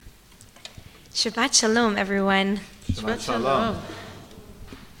Shabbat Shalom, everyone. Shabbat Shalom.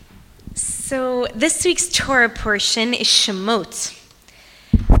 So this week's Torah portion is Shemot,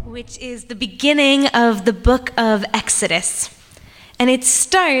 which is the beginning of the book of Exodus. And it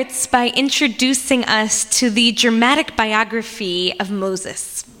starts by introducing us to the dramatic biography of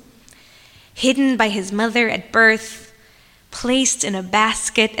Moses. Hidden by his mother at birth, placed in a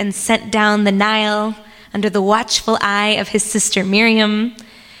basket and sent down the Nile under the watchful eye of his sister Miriam,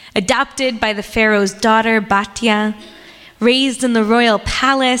 adopted by the Pharaoh's daughter Batya, raised in the royal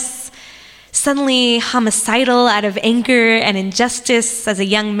palace, suddenly homicidal out of anger and injustice as a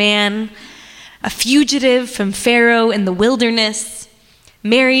young man, a fugitive from Pharaoh in the wilderness,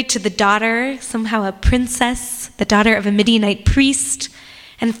 married to the daughter, somehow a princess, the daughter of a Midianite priest,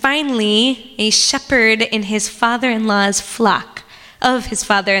 and finally a shepherd in his father-in-law's flock, of his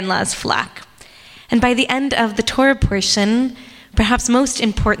father-in-law's flock. And by the end of the Torah portion, perhaps most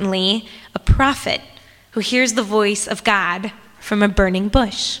importantly, a prophet who hears the voice of God from a burning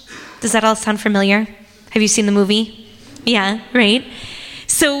bush. Does that all sound familiar? Have you seen the movie? Yeah, right?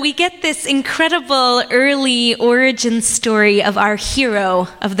 So we get this incredible early origin story of our hero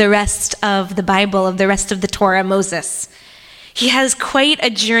of the rest of the Bible, of the rest of the Torah, Moses. He has quite a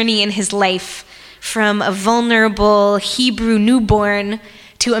journey in his life, from a vulnerable Hebrew newborn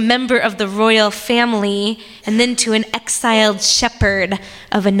to a member of the royal family, and then to an exiled shepherd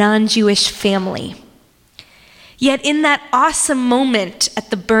of a non-Jewish family. Yet in that awesome moment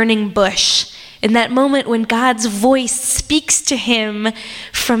at the burning bush, in that moment when God's voice speaks to him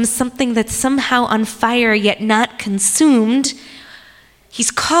from something that's somehow on fire yet not consumed,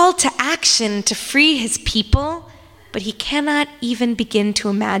 he's called to action to free his people, but he cannot even begin to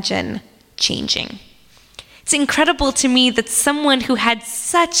imagine changing. It's incredible to me that someone who had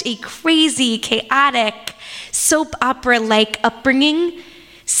such a crazy, chaotic, soap opera-like upbringing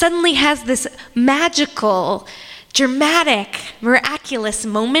suddenly has this magical, dramatic, miraculous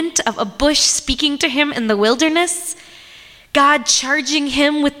moment of a bush speaking to him in the wilderness, God charging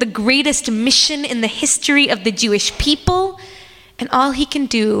him with the greatest mission in the history of the Jewish people, and all he can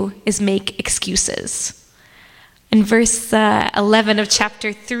do is make excuses. In verse 11 of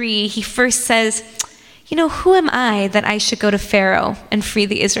chapter 3, he first says, who am I that I should go to Pharaoh and free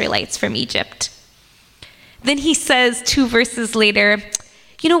the Israelites from Egypt? Then he says 2 verses later,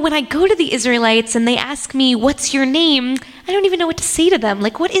 when I go to the Israelites and they ask me, what's your name? I don't even know what to say to them.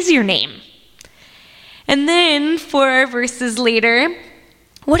 What is your name? And then 4 verses later,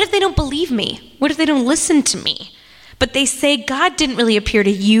 what if they don't believe me? What if they don't listen to me? But they say, God didn't really appear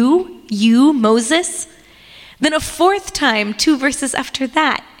to you, Moses. Then a 4th time, 2 verses after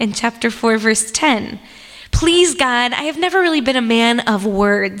that, in chapter 4, verse 10. Please, God, I have never really been a man of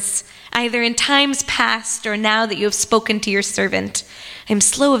words, either in times past or now that you have spoken to your servant. I'm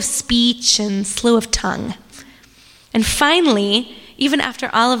slow of speech and slow of tongue. And finally, even after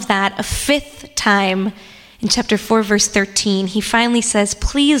all of that, a 5th time, in chapter 4, verse 13, he finally says,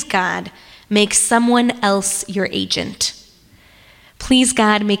 please, God, make someone else your agent. Please,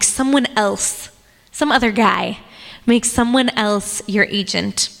 God, make someone else, some other guy, make someone else your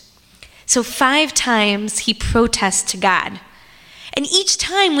agent. So 5 times he protests to God. And each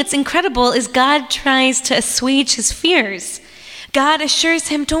time what's incredible is God tries to assuage his fears. God assures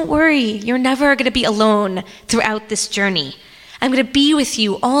him, don't worry, you're never going to be alone throughout this journey. I'm going to be with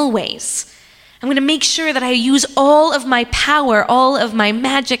you always. I'm going to make sure that I use all of my power, all of my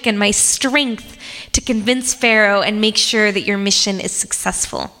magic and my strength to convince Pharaoh and make sure that your mission is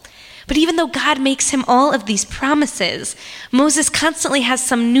successful. But even though God makes him all of these promises, Moses constantly has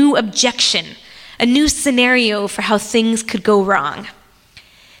some new objection, a new scenario for how things could go wrong.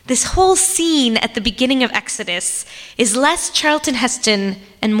 This whole scene at the beginning of Exodus is less Charlton Heston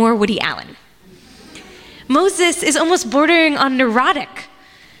and more Woody Allen. Moses is almost bordering on neurotic.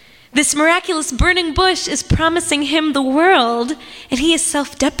 This miraculous burning bush is promising him the world, and he is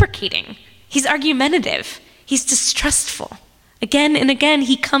self-deprecating. He's argumentative. He's distrustful. Again and again,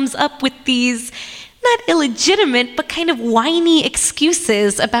 he comes up with these not illegitimate, but kind of whiny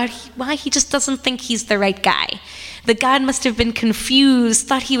excuses about why he just doesn't think he's the right guy. That God must have been confused,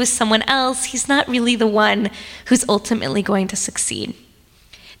 thought he was someone else. He's not really the one who's ultimately going to succeed.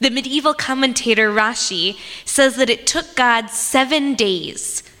 The medieval commentator Rashi says that it took God 7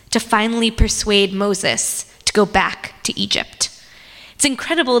 days to finally persuade Moses to go back to Egypt. It's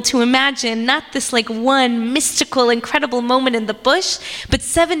incredible to imagine not this one mystical, incredible moment in the bush, but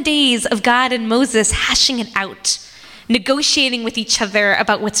 7 days of God and Moses hashing it out, negotiating with each other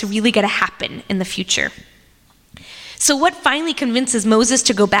about what's really going to happen in the future. So what finally convinces Moses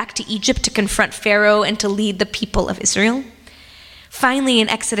to go back to Egypt to confront Pharaoh and to lead the people of Israel? Finally, in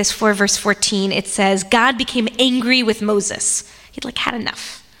Exodus 4, verse 14, it says, God became angry with Moses. He'd had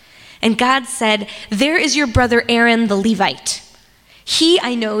enough. And God said, there is your brother Aaron the Levite. He,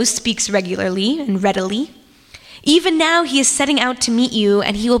 I know, speaks regularly and readily. Even now he is setting out to meet you,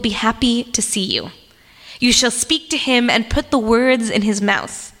 and he will be happy to see you. You shall speak to him and put the words in his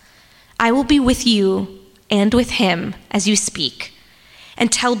mouth. I will be with you and with him as you speak,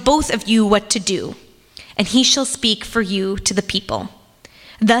 and tell both of you what to do, and he shall speak for you to the people.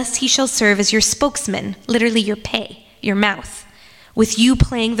 Thus he shall serve as your spokesman, literally your pay, your mouth, with you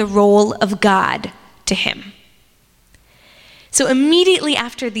playing the role of God to him. So immediately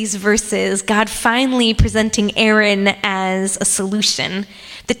after these verses, God finally presenting Aaron as a solution,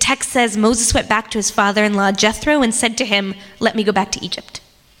 the text says Moses went back to his father-in-law Jethro and said to him, let me go back to Egypt.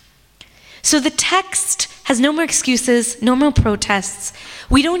 So the text has no more excuses, no more protests.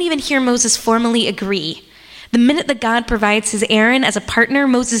 We don't even hear Moses formally agree. The minute that God provides his Aaron as a partner,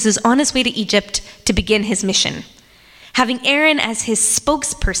 Moses is on his way to Egypt to begin his mission. Having Aaron as his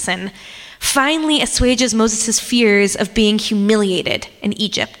spokesperson finally assuages Moses' fears of being humiliated in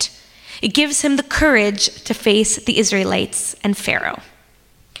Egypt. It gives him the courage to face the Israelites and Pharaoh.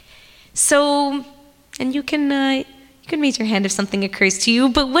 So, and you can raise your hand if something occurs to you,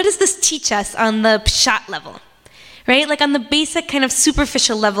 but what does this teach us on the pshat level? Right? On the basic kind of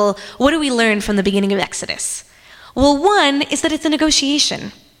superficial level, what do we learn from the beginning of Exodus? Well, one is that it's a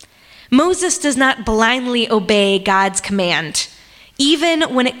negotiation. Moses does not blindly obey God's command, even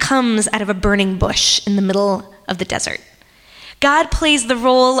when it comes out of a burning bush in the middle of the desert. God plays the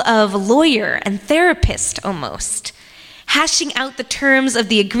role of lawyer and therapist almost, hashing out the terms of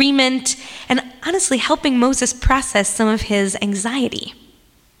the agreement and honestly helping Moses process some of his anxiety.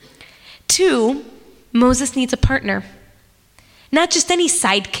 2, Moses needs a partner. Not just any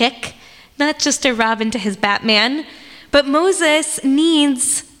sidekick, not just a Robin to his Batman, but Moses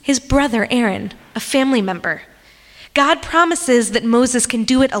needs his brother Aaron, a family member. God promises that Moses can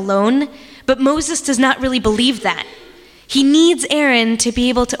do it alone, but Moses does not really believe that. He needs Aaron to be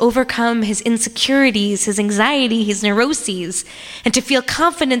able to overcome his insecurities, his anxiety, his neuroses, and to feel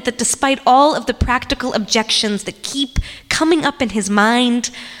confident that despite all of the practical objections that keep coming up in his mind,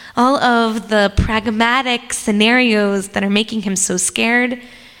 all of the pragmatic scenarios that are making him so scared,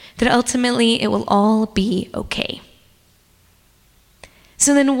 that ultimately it will all be okay.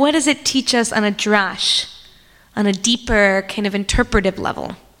 So then what does it teach us on a drash, on a deeper kind of interpretive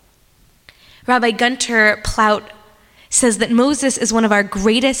level? Rabbi Gunter Plaut says that Moses is one of our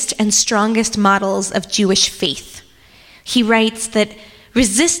greatest and strongest models of Jewish faith. He writes that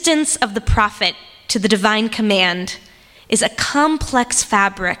resistance of the prophet to the divine command is a complex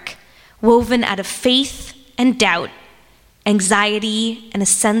fabric woven out of faith and doubt, anxiety, and a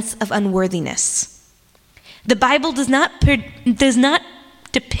sense of unworthiness. The Bible does not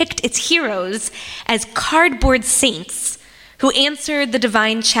depict its heroes as cardboard saints who answered the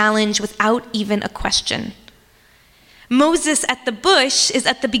divine challenge without even a question. Moses at the bush is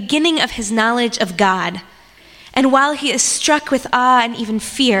at the beginning of his knowledge of God, and while he is struck with awe and even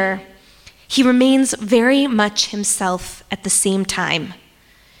fear, he remains very much himself at the same time.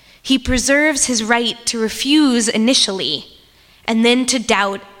 He preserves his right to refuse initially, and then to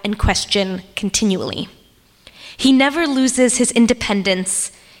doubt and question continually. He never loses his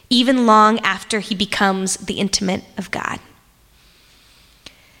independence, even long after he becomes the intimate of God.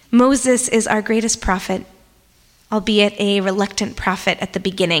 Moses is our greatest prophet, albeit a reluctant prophet at the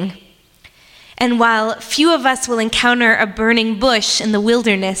beginning. And while few of us will encounter a burning bush in the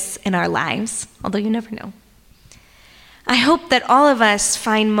wilderness in our lives, although you never know, I hope that all of us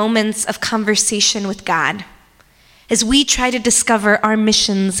find moments of conversation with God as we try to discover our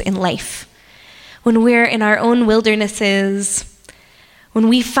missions in life. When we're in our own wildernesses, when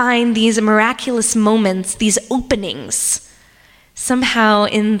we find these miraculous moments, these openings, somehow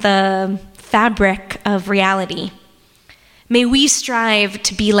in the fabric of reality, may we strive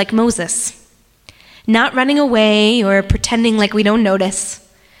to be like Moses, not running away or pretending like we don't notice,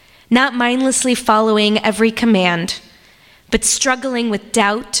 not mindlessly following every command, but struggling with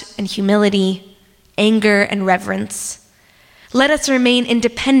doubt and humility, anger and reverence. Let us remain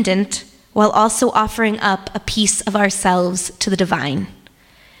independent while also offering up a piece of ourselves to the divine.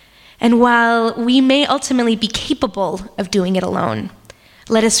 And while we may ultimately be capable of doing it alone,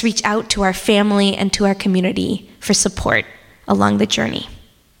 let us reach out to our family and to our community for support along the journey.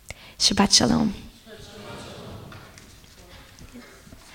 Shabbat Shalom.